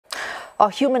Our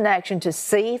human action to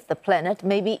save the planet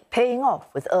may be paying off,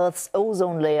 with Earth's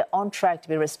ozone layer on track to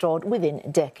be restored within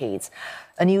decades.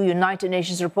 A new United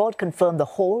Nations report confirmed the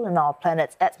hole in our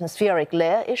planet's atmospheric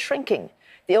layer is shrinking.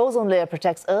 The ozone layer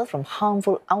protects Earth from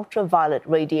harmful ultraviolet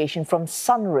radiation from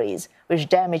sun rays, which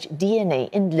damage DNA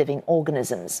in living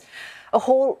organisms. A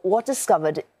hole was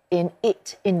discovered in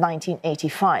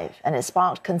 1985, and it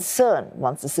sparked concern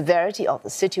once the severity of the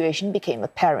situation became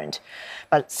apparent.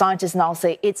 But scientists now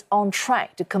say it's on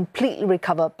track to completely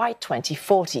recover by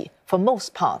 2040 for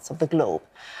most parts of the globe.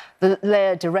 The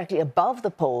layer directly above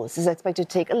the poles is expected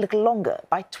to take a little longer,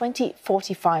 by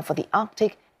 2045 for the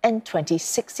Arctic and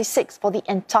 2066 for the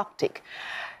Antarctic.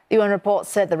 The UN report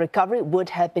said the recovery would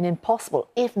have been impossible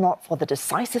if not for the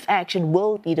decisive action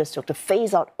world leaders took to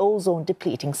phase out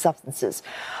ozone-depleting substances.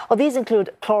 Well, these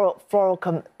include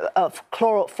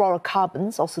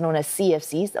chlorofluorocarbons, also known as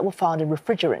CFCs, that were found in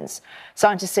refrigerants.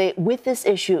 Scientists say with this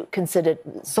issue considered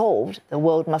solved, the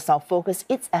world must now focus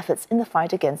its efforts in the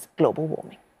fight against global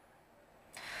warming.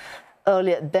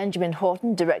 Earlier, Benjamin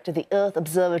Horton, director of the Earth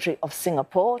Observatory of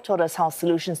Singapore, told us how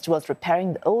solutions towards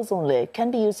repairing the ozone layer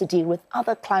can be used to deal with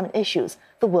other climate issues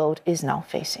the world is now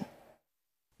facing.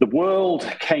 The world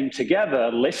came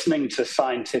together listening to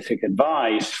scientific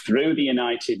advice through the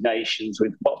United Nations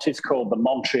with what is called the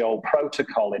Montreal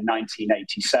Protocol in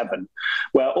 1987,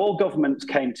 where all governments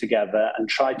came together and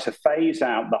tried to phase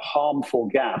out the harmful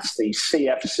gas, these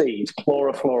CFCs,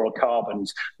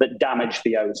 chlorofluorocarbons, that damage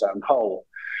the ozone hole.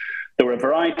 There were a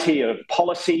variety of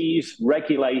policies,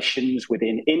 regulations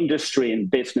within industry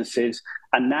and businesses,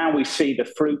 and now we see the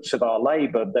fruits of our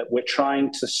labour that we're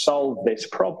trying to solve this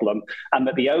problem and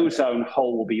that the ozone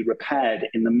hole will be repaired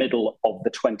in the middle of the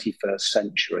 21st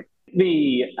century.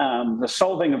 The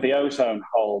solving of the ozone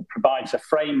hole provides a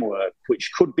framework which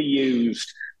could be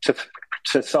used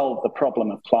to solve the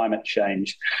problem of climate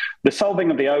change. The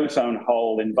solving of the ozone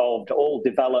hole involved all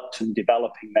developed and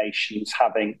developing nations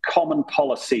having common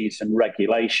policies and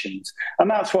regulations. And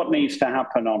that's what needs to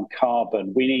happen on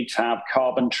carbon. We need to have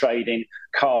carbon trading,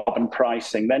 carbon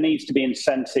pricing. There needs to be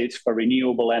incentives for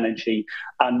renewable energy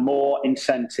and more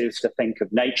incentives to think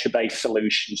of nature-based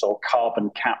solutions or carbon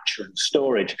capture and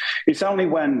storage. It's only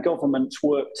when governments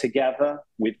work together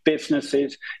with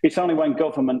businesses, it's only when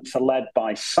governments are led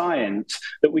by science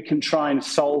that we can try and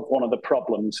solve one of the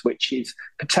problems, which is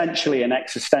potentially an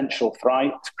existential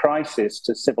crisis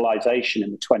to civilization in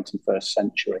the 21st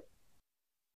century.